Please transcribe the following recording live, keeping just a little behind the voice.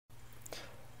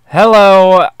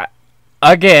Hello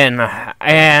again,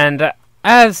 and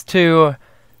as to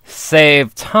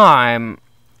save time,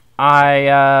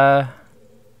 I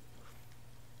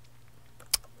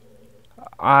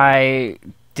I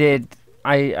got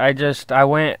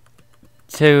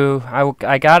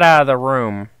out of the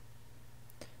room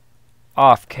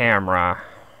off camera.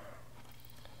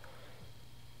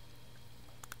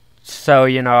 So,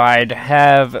 I'd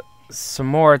have some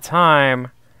more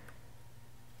time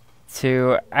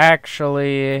to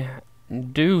actually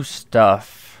do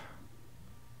stuff.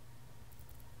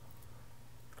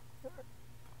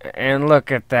 And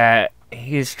look at that.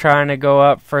 He's trying to go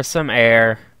up for some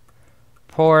air.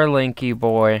 Poor Linky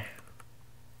boy.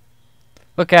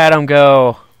 Look at him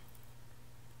go.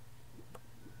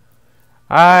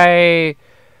 I'm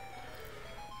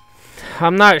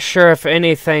not sure if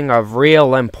anything of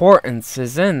real importance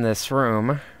is in this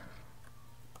room.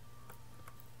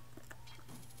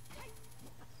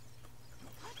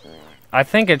 I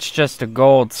think it's just a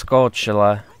gold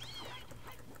sculpture.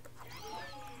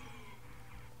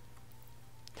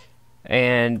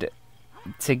 And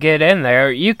to get in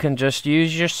there, you can just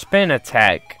use your spin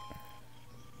attack.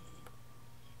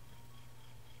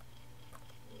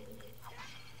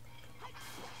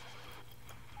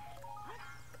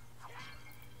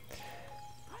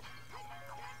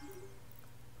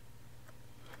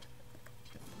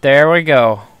 There we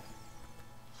go.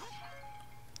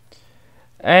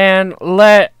 And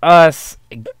let us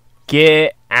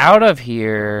get out of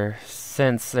here,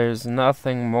 since there's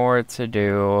nothing more to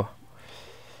do.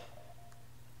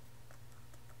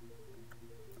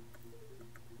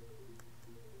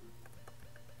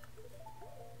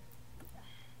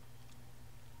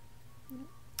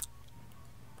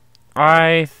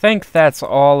 I think that's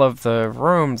all of the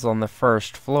rooms on the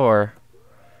first floor.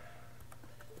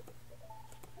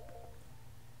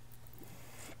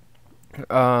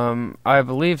 I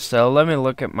believe so. Let me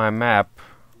look at my map.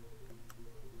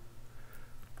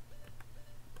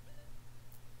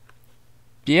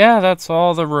 Yeah, that's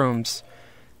all the rooms.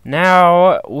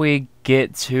 Now we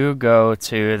get to go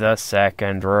to the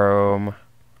second room.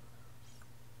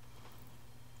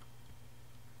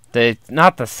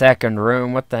 Not the second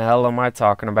room. What the hell am I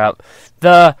talking about?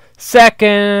 The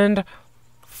second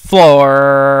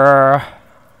floor.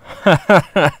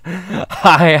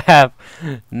 I have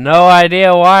no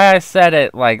idea why I said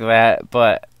it like that,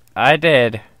 but I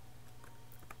did.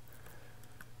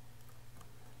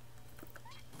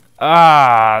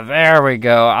 Ah, there we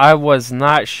go. I was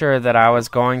not sure that I was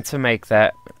going to make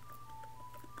that.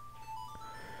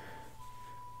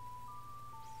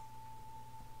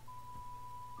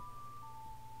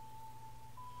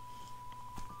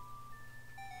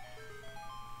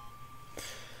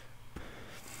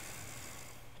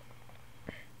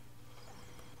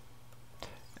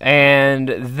 And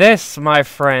this, my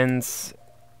friends,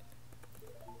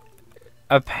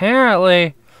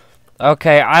 apparently,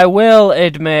 okay, I will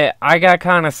admit, I got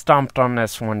kind of stumped on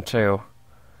this one too.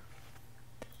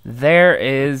 There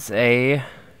is a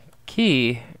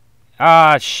key.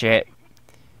 Ah, shit.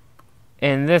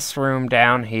 In this room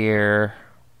down here.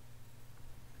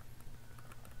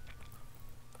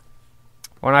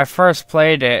 When I first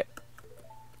played it,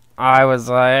 I was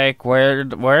like, where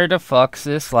the fuck's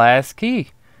this last key?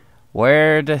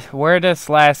 Where does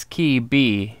last key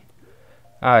be?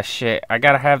 Oh shit, I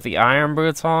gotta have the iron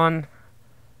boots on?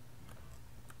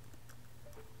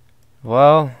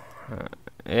 Well,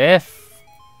 if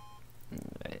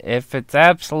it's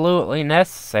absolutely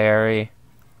necessary.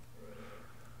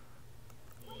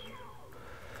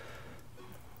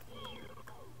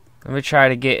 Let me try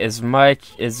to get as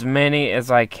many as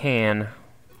I can.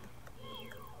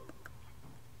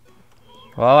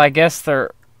 Well, I guess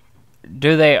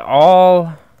do they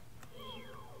all...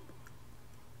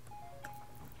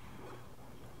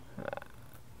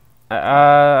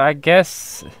 I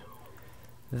guess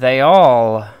they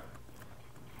all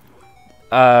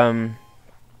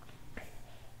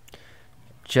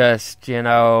just,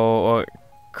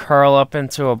 curl up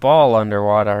into a ball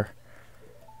underwater.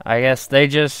 I guess they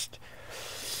just...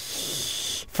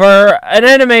 For an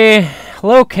enemy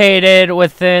located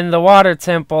within the water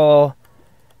temple,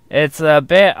 it's a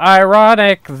bit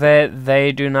ironic that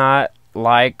they do not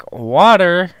like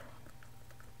water.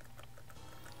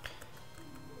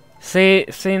 See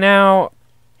now,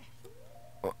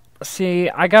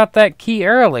 I got that key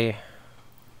early.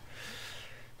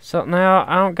 So now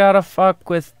I don't gotta fuck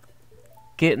with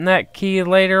getting that key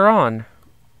later on.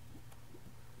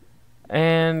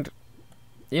 And,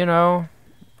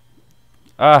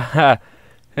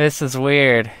 this is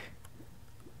weird.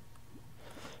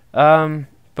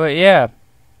 But yeah,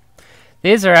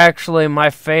 These are actually my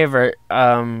favorite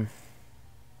genre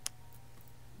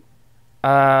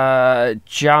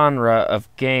of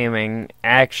gaming,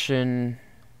 action,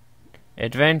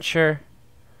 adventure.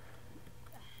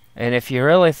 And if you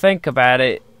really think about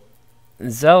it,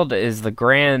 Zelda is the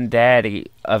granddaddy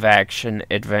of action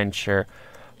adventure.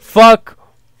 Fuck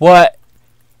what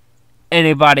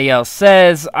anybody else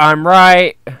says, I'm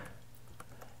right.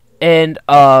 End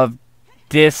of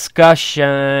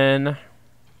discussion.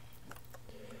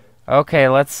 Okay,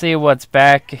 let's see what's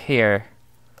back here.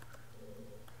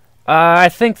 I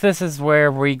think this is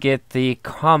where we get the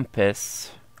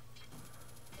compass.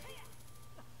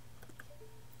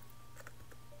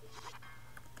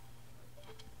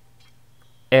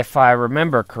 If I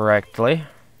remember correctly.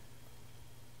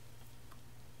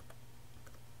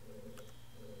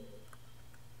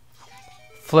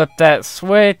 Flip that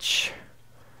switch.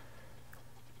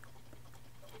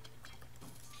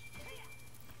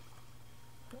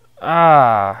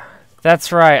 Ah,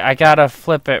 that's right. I gotta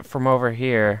flip it from over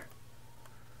here.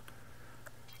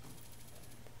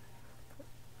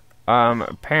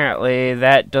 Apparently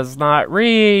that does not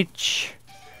reach.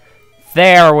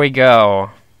 There we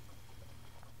go.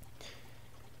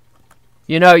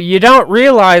 You know, you don't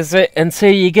realize it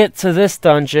until you get to this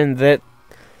dungeon that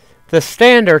the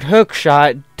standard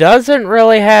hookshot doesn't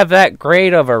really have that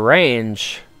great of a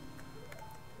range.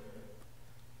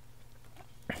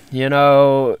 You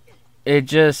know, it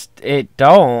does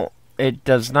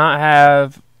not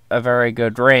have a very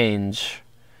good range.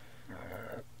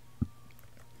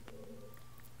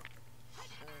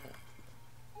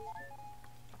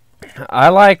 I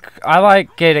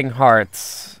like getting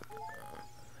hearts.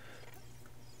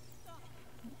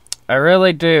 I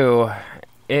really do.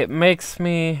 It makes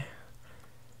me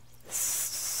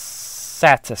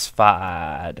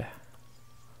satisfied.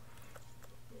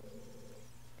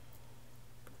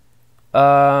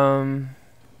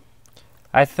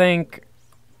 I think,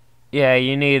 yeah,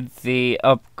 you need the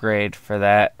upgrade for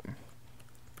that.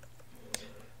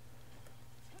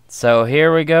 So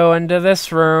here we go into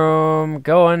this room,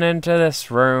 going into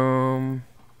this room.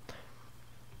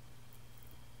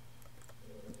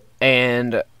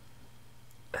 And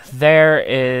there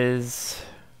is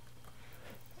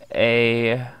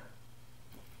a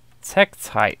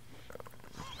Tektite.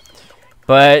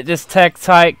 But this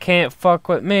Tektite can't fuck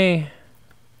with me.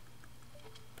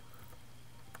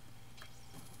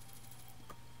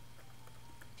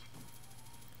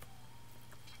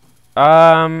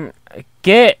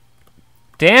 Get.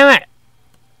 Damn it.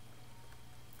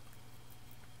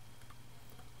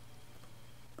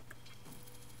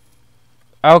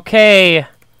 Okay.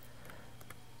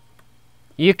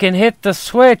 You can hit the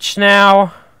switch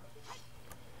now.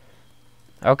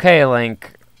 Okay,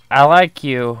 Link. I like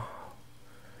you.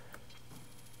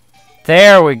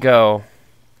 There we go.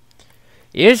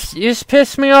 You just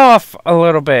pissed me off a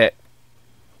little bit.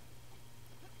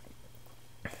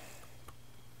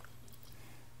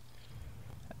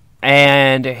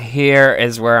 And here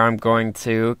is where I'm going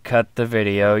to cut the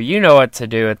video. You know what to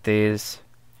do with these.